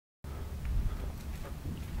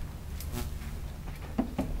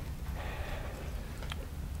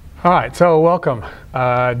All right, so welcome.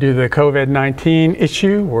 Due to the COVID-19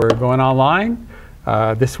 issue, we're going online.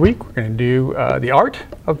 This week, we're going to do the art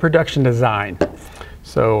of production design.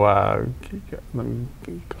 So let me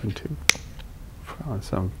go into put on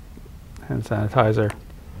some hand sanitizer.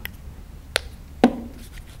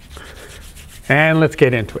 And let's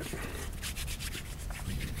get into it.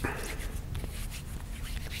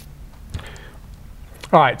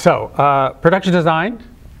 All right, so production design,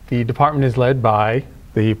 the department is led by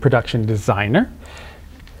the production designer.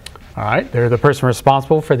 All right, they're the person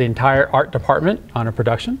responsible for the entire art department on a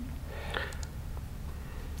production.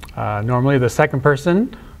 Normally the second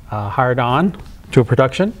person hired on to a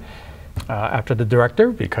production after the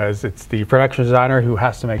director, because it's the production designer who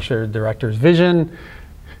has to make sure the director's vision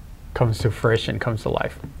comes to fruition, comes to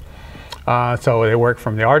life. So they work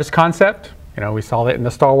from the artist concept, we saw that in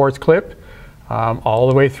the Star Wars clip, all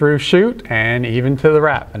the way through shoot and even to the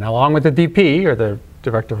wrap. And along with the DP, or the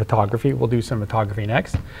director of photography, we'll do some photography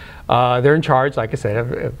next. They're in charge, like I said,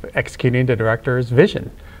 of executing the director's vision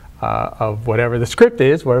of whatever the script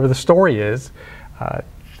is, whatever the story is.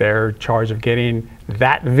 They're in charge of getting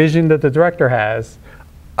that vision that the director has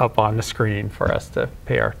up on the screen for us to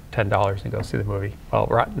pay our $10 and go see the movie. Well,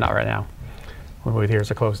 not right now. The movie theaters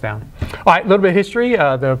are closed down. All right, a little bit of history.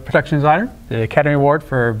 The production designer, the Academy Award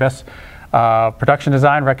for Best Production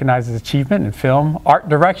Design recognizes achievement in film art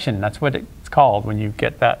direction. That's what it's called when you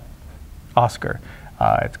get that Oscar.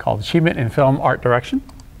 It's called Achievement in Film Art Direction.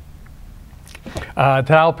 The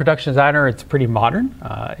title production designer, it's pretty modern.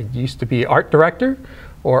 It used to be art director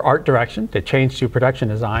or art direction. They changed to production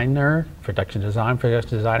designer in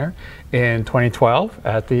 2012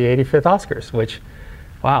 at the 85th Oscars, which,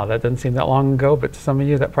 wow, that doesn't seem that long ago, but to some of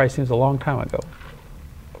you that probably seems a long time ago.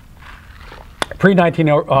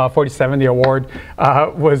 Pre-1947, the award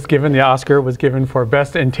was given, the Oscar was given for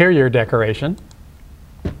Best Interior Decoration.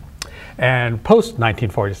 And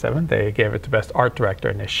post-1947, they gave it to Best Art Director,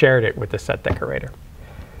 and they shared it with the set decorator.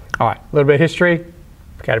 All right, a little bit of history.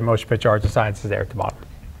 Academy of Motion Picture Arts and Sciences there at the bottom.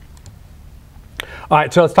 All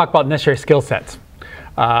right, so let's talk about necessary skill sets.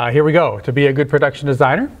 Here we go. To be a good production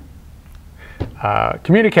designer,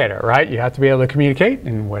 communicator, right? You have to be able to communicate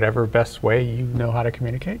in whatever best way you know how to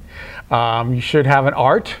communicate. You should have an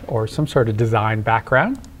art or some sort of design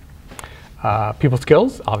background. People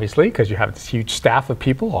skills, obviously, because you have this huge staff of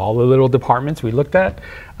people, all the little departments we looked at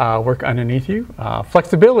work underneath you.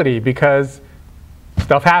 Flexibility, because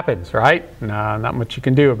stuff happens, right? Not much you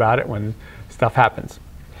can do about it when stuff happens.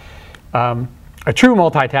 A true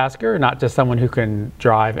multitasker, not just someone who can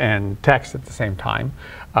drive and text at the same time.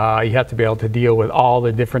 You have to be able to deal with all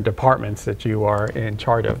the different departments that you are in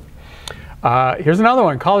charge of. Here's another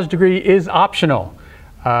one. College degree is optional.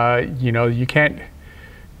 You can't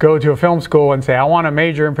go to a film school and say, I want to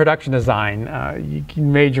major in production design. You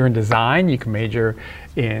can major in design. You can major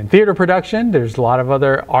in theater production. There's a lot of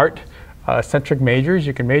other art-centric majors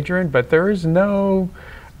you can major in, but there's no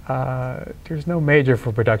major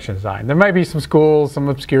for production design. There might be some schools, some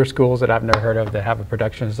obscure schools that I've never heard of that have a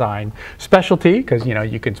production design specialty, because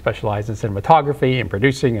you can specialize in cinematography and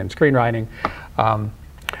producing and screenwriting.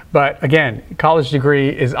 But again, college degree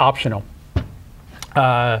is optional.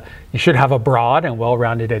 You should have a broad and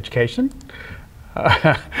well-rounded education.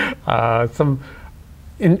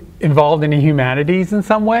 Involved in the humanities in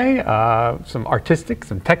some way, some artistic,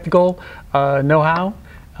 some technical know-how.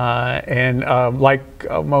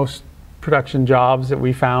 Like most production jobs that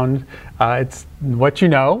we found, it's what you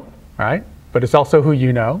know, right? But it's also who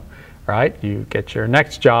you know, right? You get your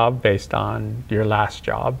next job based on your last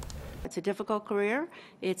job. It's a difficult career.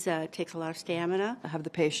 It takes a lot of stamina. Have the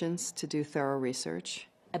patience to do thorough research.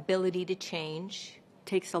 Ability to change.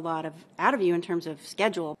 Takes a lot out of you in terms of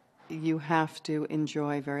schedule. You have to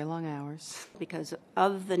enjoy very long hours. Because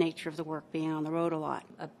of the nature of the work, being on the road a lot.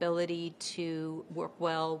 Ability to work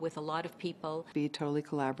well with a lot of people. Be totally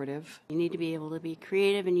collaborative. You need to be able to be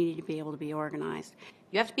creative, and you need to be able to be organized.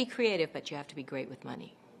 You have to be creative, but you have to be great with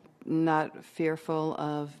money. Not fearful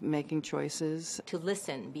of making choices. To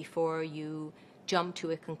listen before you jump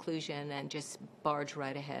to a conclusion and just barge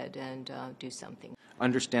right ahead and do something.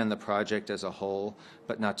 Understand the project as a whole,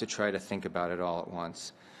 but not to try to think about it all at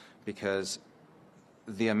once. Because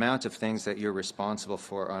the amount of things that you're responsible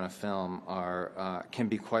for on a film can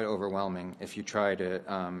be quite overwhelming if you try to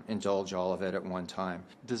indulge all of it at one time.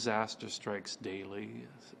 Disaster strikes daily,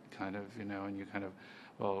 kind of, and you kind of,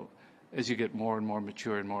 well, as you get more and more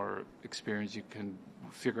mature and more experienced, you can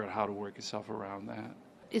figure out how to work yourself around that.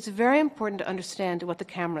 It's very important to understand what the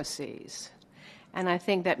camera sees. And I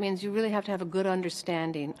think that means you really have to have a good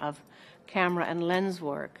understanding of camera and lens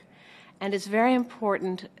work. And it's very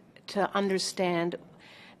important to understand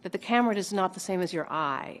that the camera is not the same as your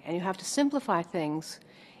eye, and you have to simplify things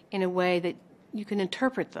in a way that you can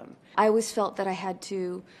interpret them. I always felt that I had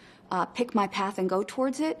to pick my path and go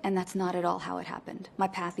towards it, and that's not at all how it happened. My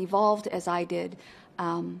path evolved as I did,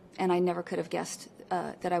 and I never could have guessed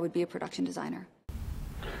that I would be a production designer.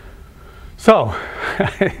 So,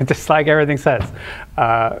 just like everything says,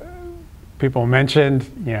 people mentioned,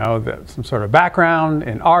 you know, some sort of background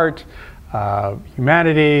in art,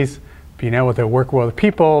 humanities, being able to work well with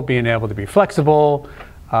people, being able to be flexible,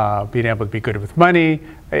 being able to be good with money.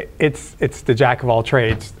 It's the jack of all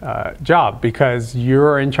trades job, because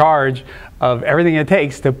you're in charge of everything it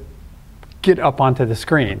takes to get up onto the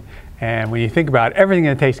screen. And when you think about everything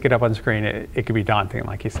it takes to get up on the screen, it can be daunting,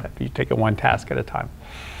 like you said. You take it one task at a time.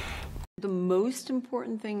 The most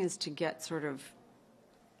important thing is to get sort of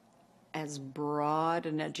as broad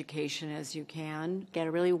an education as you can. Get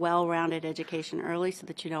a really well-rounded education early so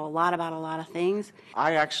that you know a lot about a lot of things.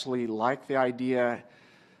 I actually like the idea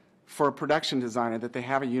for a production designer that they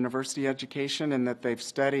have a university education and that they've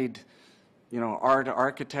studied, you know, art,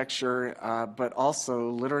 architecture, but also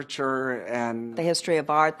literature and the history of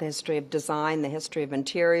art, the history of design, the history of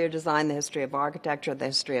interior design, the history of architecture, the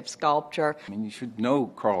history of sculpture. I mean, you should know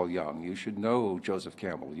Carl Jung, you should know Joseph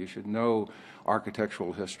Campbell, you should know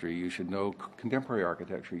architectural history, you should know contemporary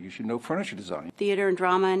architecture, you should know furniture design. Theater and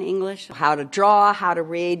drama and English. How to draw, how to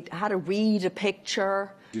read a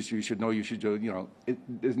picture. You should know, you know,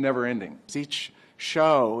 it's never ending. each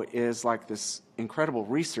show is like this incredible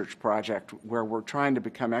research project where we're trying to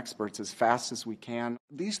become experts as fast as we can.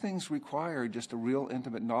 These things require just a real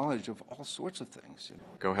intimate knowledge of all sorts of things.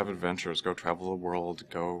 Go have adventures, go travel the world,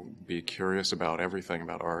 go be curious about everything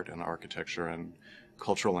about art and architecture and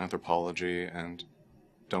cultural anthropology, and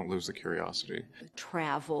don't lose the curiosity.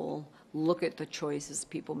 Travel, look at the choices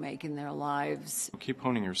people make in their lives. Keep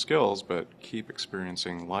honing your skills, but keep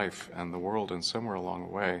experiencing life and the world, and somewhere along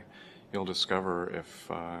the way you'll discover if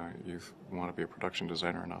you want to be a production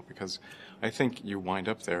designer or not, because I think you wind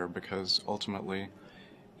up there because ultimately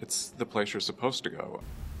it's the place you're supposed to go.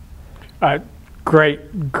 Great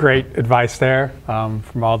advice there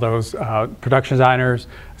from all those production designers,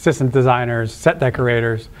 assistant designers, set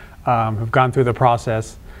decorators who've gone through the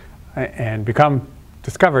process and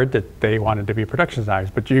discovered that they wanted to be production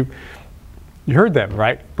designers. But you heard them,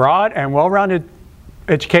 right? Broad and well-rounded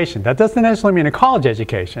education. That doesn't necessarily mean a college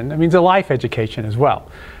education. It means a life education as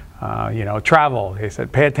well. You know, travel. They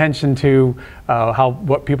said pay attention to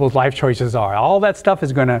what people's life choices are. All that stuff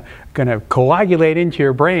is going to coagulate into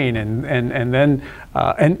your brain,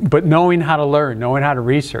 but knowing how to learn, knowing how to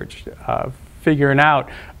research, figuring out.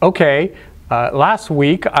 Okay, last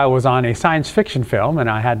week I was on a science fiction film and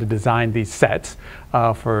I had to design these sets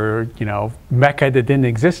for Mecca that didn't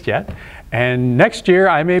exist yet. And next year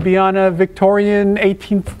I may be on a Victorian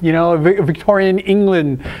 18th, Victorian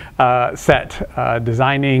England set,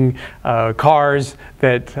 designing cars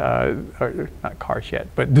that, or not cars yet,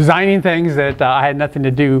 but designing things that I had nothing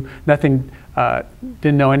to do,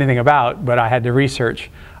 didn't know anything about, but I had to research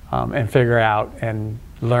and figure out and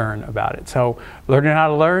learn about it. So learning how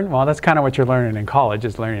to learn, well, that's kind of what you're learning in college,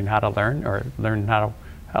 is learning how to learn, or learning how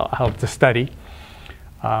to study.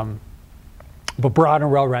 But broad and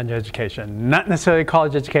well-rounded education, not necessarily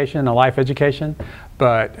college education, a life education,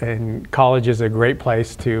 but in college is a great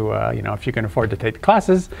place to, if you can afford to take the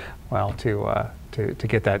classes, well, to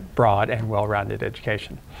get that broad and well-rounded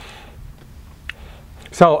education.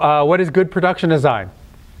 So what is good production design?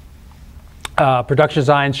 Production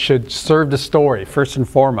design should serve the story first and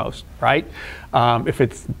foremost, right? If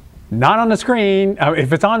it's not on the screen,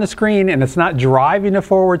 if it's on the screen and it's not driving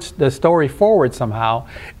the story forward somehow,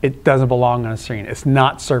 it doesn't belong on the screen. It's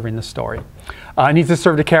not serving the story. It needs to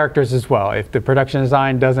serve the characters as well. If the production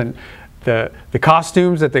design doesn't, the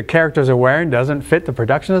costumes that the characters are wearing doesn't fit the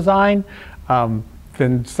production design,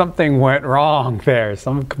 then something went wrong there.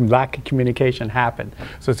 Some lack of communication happened.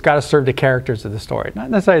 So it's got to serve the characters of the story, not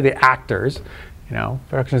necessarily the actors.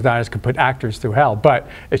 Production designers can put actors through hell, but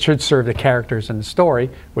it should serve the characters in the story,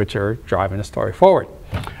 which are driving the story forward.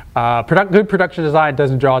 Good production design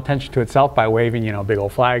doesn't draw attention to itself by waving, big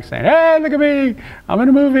old flags saying, "Hey, look at me! I'm in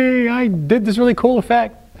a movie. I did this really cool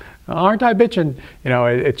effect. Aren't I bitching?"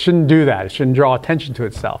 It shouldn't do that. It shouldn't draw attention to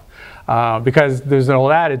itself, because there's an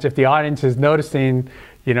old adage: if the audience is noticing,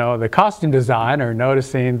 the costume design, or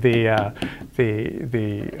noticing the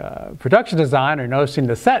production design, or noticing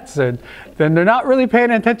the sets, then they're not really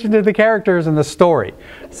paying attention to the characters and the story.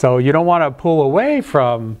 So you don't want to pull away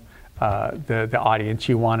from the audience.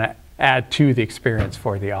 You want to add to the experience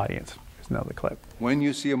for the audience. There's another clip. When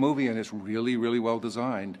you see a movie and it's really, really well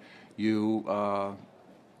designed, you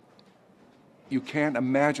You can't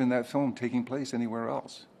imagine that film taking place anywhere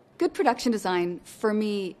else. Good production design, for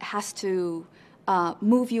me, has to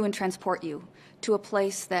move you and transport you to a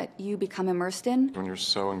place that you become immersed in. When you're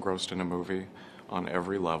so engrossed in a movie on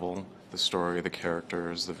every level, the story, the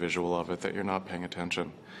characters, the visual of it, that you're not paying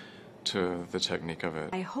attention to the technique of it.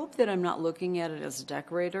 I hope that I'm not looking at it as a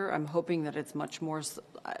decorator. I'm hoping that it's much more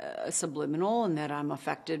subliminal and that I'm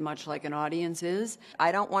affected much like an audience is.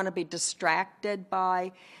 I don't want to be distracted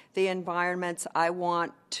by the environments. I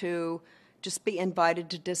want to just be invited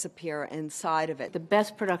to disappear inside of it. The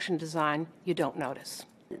best production design you don't notice.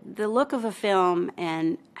 The look of a film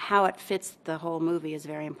and how it fits the whole movie is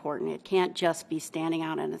very important. It can't just be standing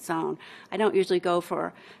out on its own. I don't usually go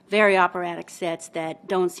for very operatic sets that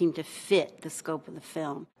don't seem to fit the scope of the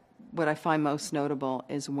film. What I find most notable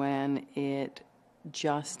is when it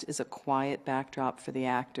just is a quiet backdrop for the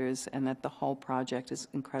actors and that the whole project is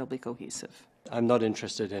incredibly cohesive. I'm not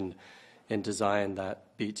interested in design that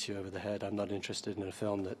beats you over the head. I'm not interested in a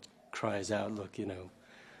film that cries out, look, you know,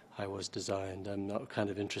 I was designed. I'm not kind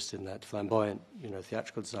of interested in that flamboyant, you know,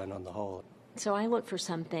 theatrical design on the whole. So I look for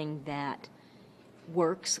something that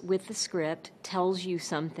works with the script, tells you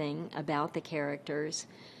something about the characters,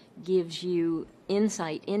 gives you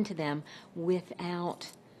insight into them without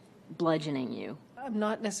bludgeoning you. I'm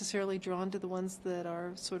not necessarily drawn to the ones that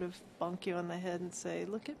are sort of bonk you on the head and say,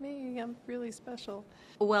 look at me, I'm really special.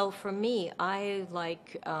 Well, for me, I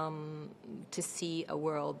like to see a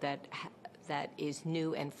world that is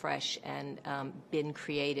new and fresh and been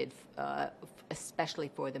created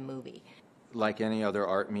especially for the movie. Like any other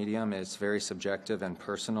art medium, it's very subjective and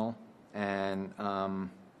personal. And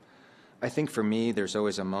I think for me, there's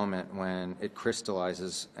always a moment when it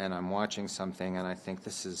crystallizes and I'm watching something and I think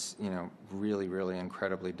this is, you know, really, really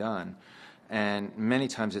incredibly done. And many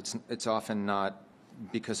times it's often not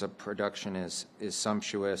because a production is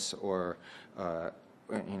sumptuous or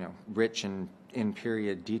you know, rich in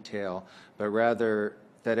period detail, but rather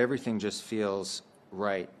that everything just feels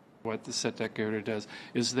right. What the set decorator does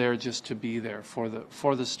is there just to be there for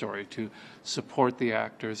the story, to support the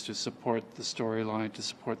actors, to support the storyline, to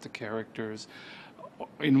support the characters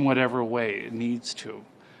in whatever way it needs to,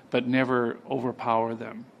 but never overpower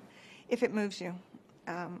them. If it moves you,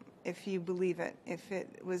 if you believe it, if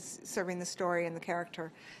it was serving the story and the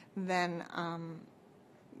character, then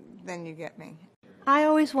you get me. I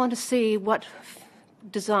always want to see what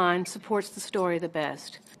design supports the story the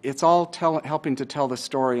best. It's all helping to tell the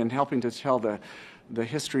story and helping to tell the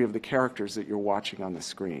history of the characters that you're watching on the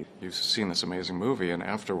screen. You've seen this amazing movie, and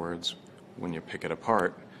afterwards, when you pick it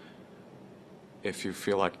apart, if you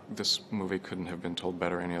feel like this movie couldn't have been told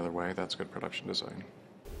better any other way, that's good production design.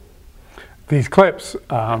 These clips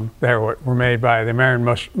were made by the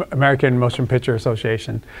American Motion Picture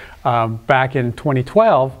Association back in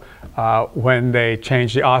 2012 when they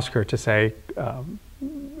changed the Oscar to say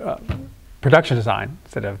production design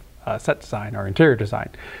instead of set design or interior design.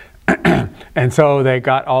 And so they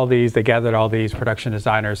gathered all these production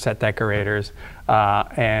designers, set decorators,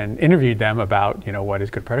 and interviewed them about, you know, what is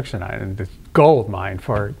good production design, and this gold mine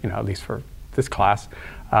for, you know, at least for this class,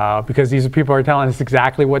 because these people are telling us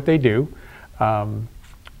exactly what they do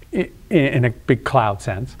in a big cloud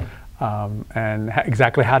sense, and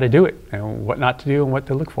exactly how to do it and what not to do and what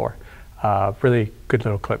to look for. Really good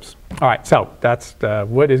little clips. All right, so that's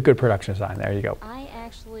what is good production design. There you go. I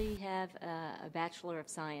actually have a Bachelor of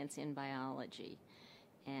Science in biology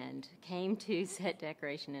and came to set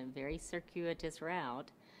decoration in a very circuitous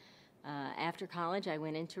route. After college, I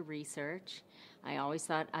went into research. I always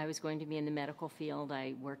thought I was going to be in the medical field.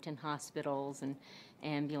 I worked in hospitals and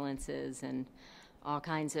ambulances and all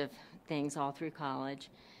kinds of things all through college.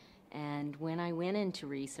 And when I went into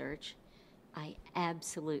research, I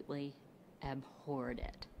absolutely abhorred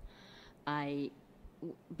it.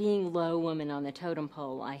 Being low woman on the totem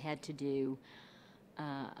pole, I had to do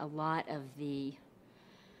a lot of the,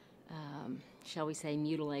 shall we say,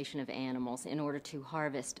 mutilation of animals in order to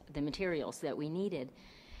harvest the materials that we needed.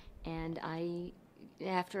 And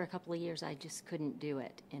after a couple of years, I just couldn't do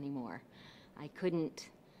it anymore. I couldn't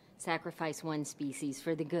sacrifice one species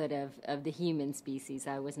for the good of the human species.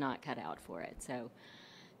 I was not cut out for it. So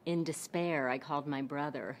in despair, I called my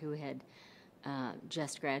brother, who had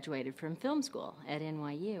just graduated from film school at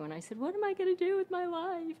NYU, and I said, what am I going to do with my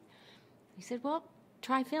life? He said, well,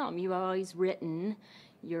 try film. You've always written.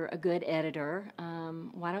 You're a good editor.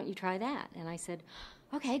 Why don't you try that? And I said,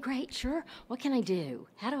 okay, great, sure. What can I do?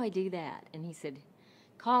 How do I do that? And he said,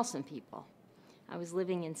 call some people. I was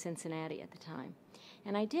living in Cincinnati at the time.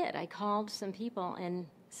 And I did. I called some people, and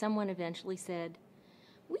someone eventually said,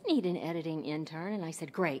 we need an editing intern. And I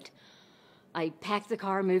said, great. I packed the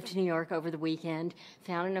car, moved to New York over the weekend,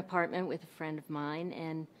 found an apartment with a friend of mine,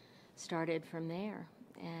 and started from there.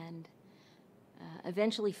 And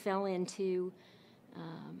eventually fell into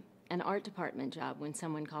an art department job when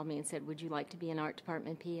someone called me and said, would you like to be an art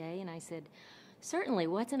department PA? And I said, certainly,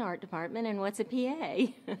 what's an art department and what's a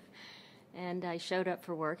PA? And I showed up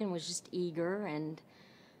for work and was just eager and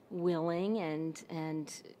willing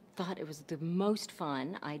and thought it was the most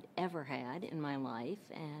fun I'd ever had in my life,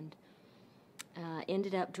 and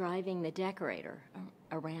ended up driving the decorator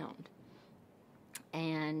around.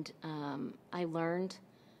 And I learned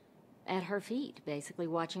at her feet, basically,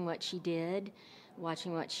 watching what she did,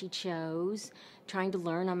 watching what she chose, trying to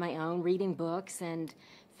learn on my own, reading books and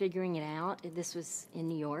figuring it out. This was in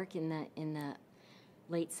New York in the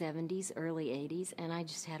late 70s, early 80s, and I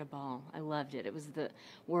just had a ball. I loved it. It was the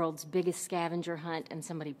world's biggest scavenger hunt, and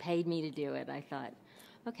somebody paid me to do it. I thought,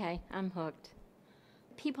 okay, I'm hooked.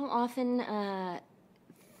 People often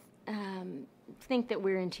think that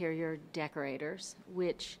we're interior decorators,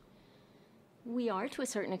 which we are to a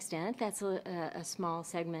certain extent. That's a small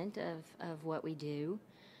segment of what we do.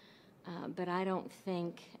 But I don't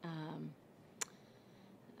think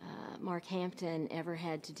Mark Hampton ever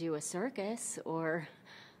had to do a circus or,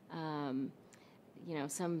 you know,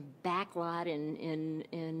 some backlot in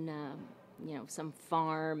you know, some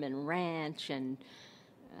farm and ranch and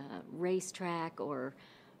racetrack or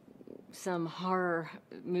some horror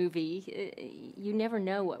movie. You never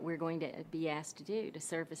know what we're going to be asked to do to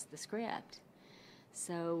service the script.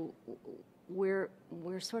 So we're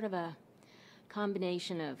sort of a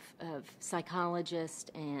combination of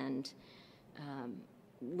psychologist and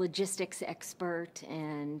logistics expert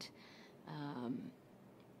and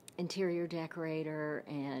interior decorator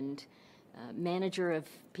and manager of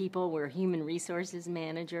people. We're a human resources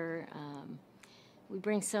manager. We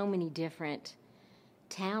bring so many different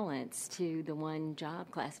talents to the one job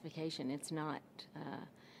classification. It's not,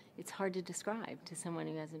 it's hard to describe to someone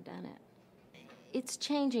who hasn't done it. It's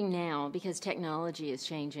changing now because technology is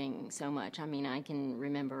changing so much. I mean, I can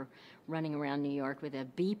remember running around New York with a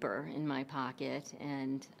beeper in my pocket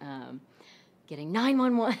and getting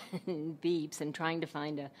 911 beeps and trying to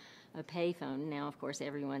find a payphone. Now, of course,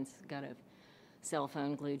 everyone's got a cell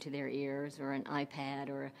phone glued to their ears or an iPad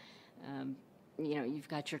or, you know, you've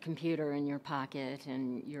got your computer in your pocket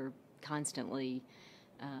and you're constantly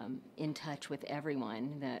in touch with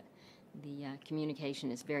everyone. The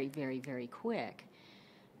communication is very, very, very quick.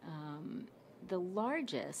 The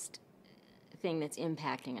largest thing that's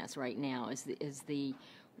impacting us right now is the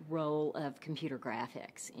role of computer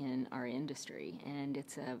graphics in our industry, and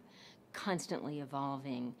it's a constantly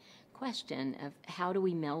evolving question of how do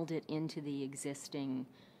we meld it into the existing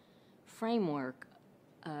framework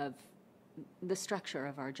of the structure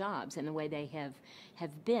of our jobs and the way they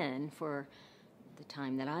have been for the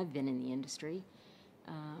time that I've been in the industry.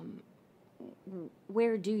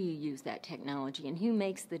 Where do you use that technology, and who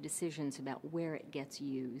makes the decisions about where it gets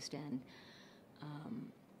used, and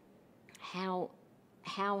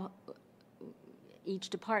how each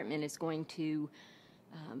department is going to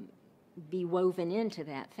be woven into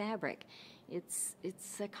that fabric? It's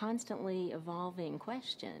a constantly evolving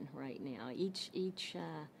question right now. Each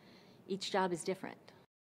job is different.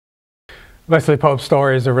 Leslie Pope's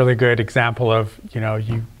story is a really good example of, you know,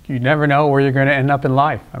 you never know where you're going to end up in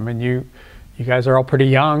life. I mean, you guys are all pretty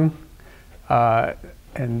young,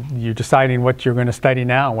 and you're deciding what you're going to study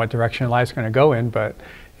now and what direction life's going to go in, but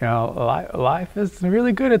you know, life is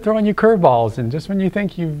really good at throwing you curveballs, and just when you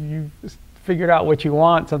think you've figured out what you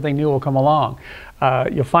want, something new will come along.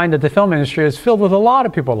 You'll find that the film industry is filled with a lot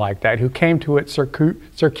of people like that who came to it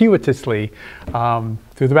circuitously,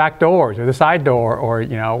 through the back door, through the side door, or,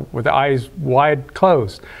 you know, with the eyes wide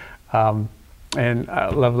closed. And I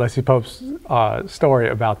love Leslie Pope's story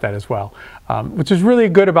about that as well, which is really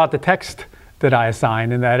good about the text that I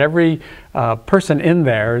assign, in that every person in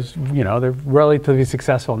there is, you know, they're relatively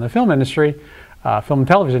successful in the film industry, film and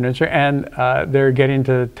television industry, and they're getting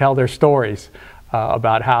to tell their stories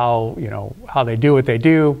about how, you know, how they do what they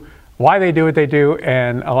do, why they do what they do,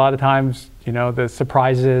 and a lot of times, you know, the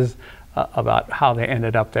surprises about how they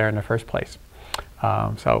ended up there in the first place.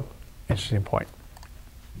 So, interesting point.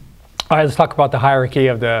 All right, let's talk about the hierarchy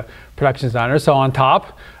of the production designer. So on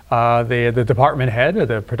top, the department head, or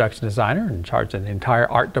the production designer, in charge of the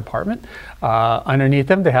entire art department. Underneath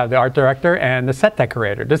them, they have the art director and the set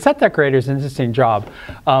decorator. The set decorator is an interesting job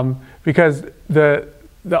because the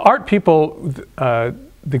art people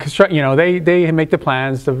they make the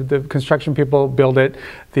plans. The construction people build it.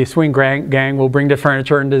 The swing gang will bring the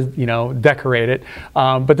furniture and decorate it.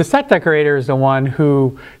 But the set decorator is the one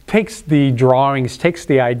who takes the drawings, takes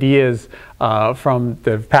the ideas from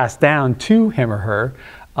the passed down to him or her,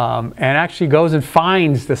 and actually goes and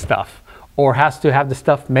finds the stuff, or has to have the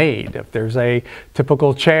stuff made. If there's a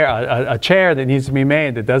typical chair, a chair that needs to be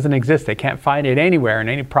made that doesn't exist, they can't find it anywhere in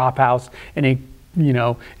any prop house, in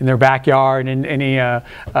their backyard, in any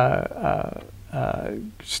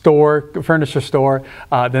furniture store,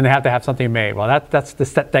 then they have to have something made. Well, that's the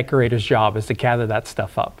set decorator's job, is to gather that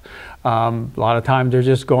stuff up. A lot of times they're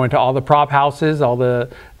just going to all the prop houses, all the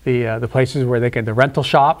places where they can, the rental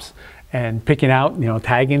shops, and picking out,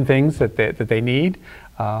 tagging things that they need.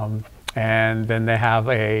 And then they have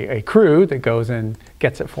a crew that goes and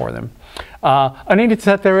gets it for them. Underneath the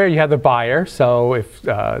set decorator, you have the buyer. So if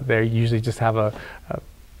they usually just have a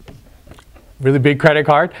really big credit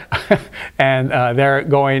card, and they're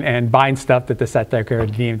going and buying stuff that the set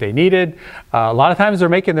decorator deemed they needed. A lot of times they're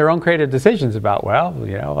making their own creative decisions about, well,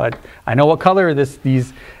 I know what color this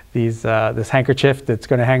handkerchief that's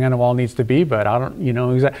going to hang on the wall needs to be, but I don't,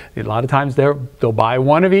 exactly. A lot of times they'll buy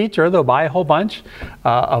one of each, or they'll buy a whole bunch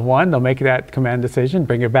of one. They'll make that command decision,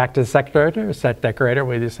 bring it back to the set decorator,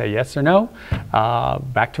 where they say yes or no.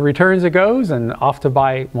 Back to returns it goes, and off to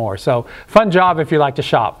buy more. So fun job if you like to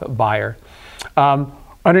shop, buyer.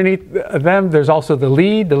 Underneath them, there's also the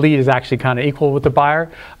lead. The lead is actually kind of equal with the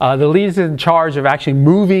buyer. The lead is in charge of actually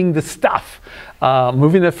moving the stuff,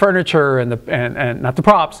 moving the furniture and not the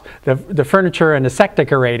props, the furniture and the set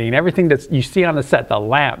decorating, everything that you see on the set, the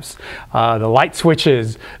lamps, the light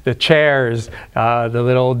switches, the chairs, the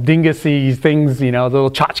little dinguses things, the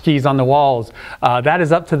little tchotchkes on the walls. That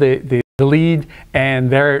is up to the lead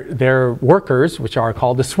and their workers, which are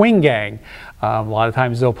called the swing gang. A lot of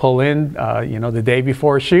times they'll pull in, the day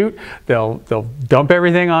before a shoot. They'll dump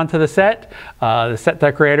everything onto the set. The set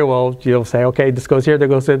decorator will say, okay, this goes here,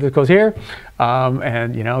 this goes here,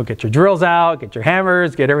 and get your drills out, get your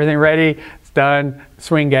hammers, get everything ready. It's done.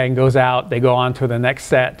 Swing gang goes out. They go on to the next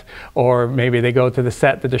set, or maybe they go to the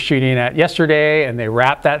set that they're shooting at yesterday and they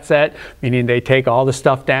wrap that set, meaning they take all the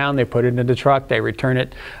stuff down, they put it in the truck, they return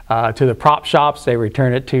it to the prop shops, they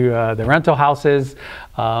return it to the rental houses.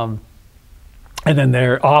 And then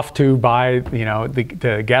they're off to buy,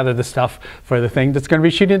 to gather the stuff for the thing that's going to be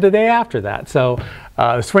shooting the day after that. So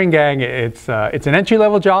the swing gang, it's an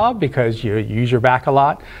entry-level job because you use your back a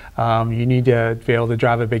lot. You need to be able to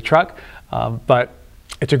drive a big truck. But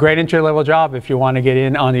it's a great entry-level job if you want to get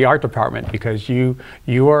in on the art department, because you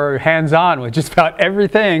are hands-on with just about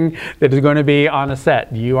everything that is going to be on a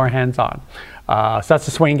set. You are hands-on. So that's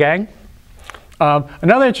the swing gang.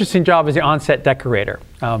 Another interesting job is the on-set decorator.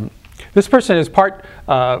 This person is part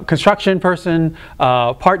construction person,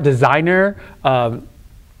 part designer,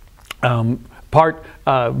 part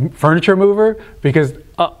furniture mover, because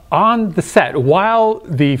on the set, while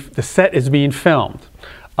the set is being filmed,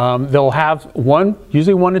 they'll have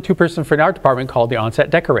usually one or two person for the art department called the on-set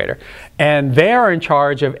decorator. And they are in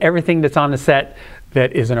charge of everything that's on the set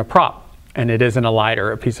that isn't a prop, and it isn't a light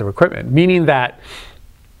or a piece of equipment. Meaning that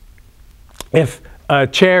if a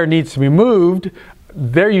chair needs to be moved,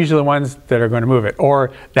 they're usually the ones that are going to move it.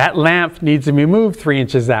 Or that lamp needs to be moved 3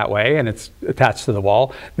 inches that way and it's attached to the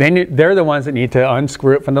wall. They're the ones that need to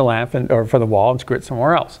unscrew it from the lamp or from the wall and screw it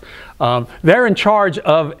somewhere else. They're in charge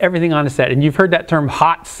of everything on the set. And you've heard that term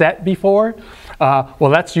hot set before. Well,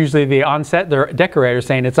 that's usually the on-set decorator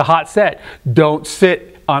saying it's a hot set. Don't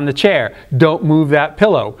sit on the chair. Don't move that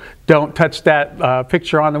pillow. Don't touch that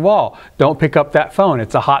picture on the wall. Don't pick up that phone.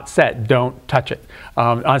 It's a hot set. Don't touch it.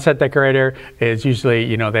 On-set decorator is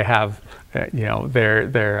usually, they have, their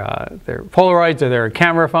Polaroids or their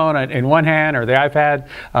camera phone in one hand, or their iPad,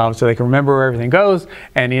 so they can remember where everything goes.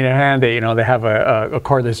 And in the other hand, they have a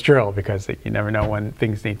cordless drill, because you never know when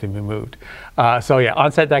things need to be moved. So yeah,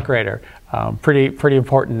 on-set decorator, pretty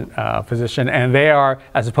important position. And they are,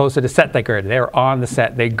 as opposed to the set decorator, they are on the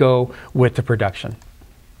set. They go with the production.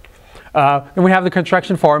 Then we have the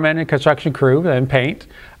construction foreman and construction crew and paint,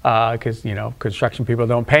 because construction people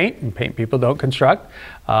don't paint and paint people don't construct.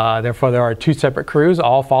 Therefore, there are two separate crews,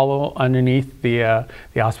 all follow underneath the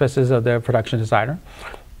auspices of the production designer.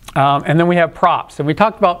 And then we have props, and we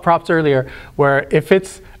talked about props earlier, where if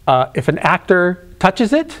an actor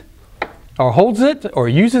touches it, or holds it, or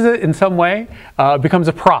uses it in some way, it becomes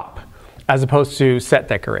a prop, as opposed to set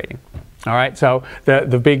decorating. All right, so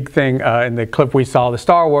the big thing in the clip we saw, the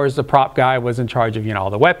Star Wars, the prop guy was in charge of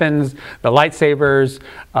all the weapons, the lightsabers,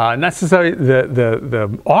 necessarily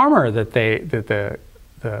the armor that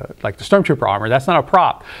like the stormtrooper armor, that's not a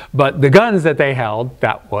prop. But the guns that they held,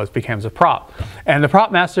 becomes a prop. And the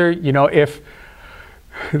prop master, you know, if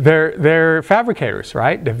they're fabricators,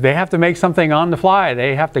 right? If they have to make something on the fly,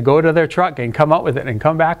 they have to go to their truck and come up with it and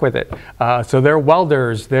come back with it. So they're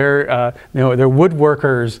welders, they're they're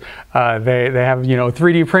woodworkers. They have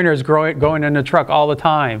 3D printers going in the truck all the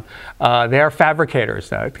time. They are fabricators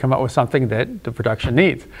to come up with something that the production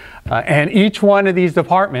needs. And each one of these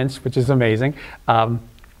departments, which is amazing, don't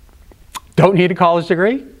need a college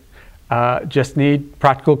degree. Just need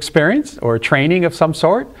practical experience or training of some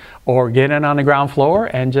sort, or get in on the ground floor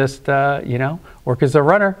and just work as a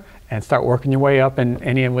runner and start working your way up in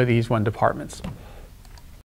any of these departments.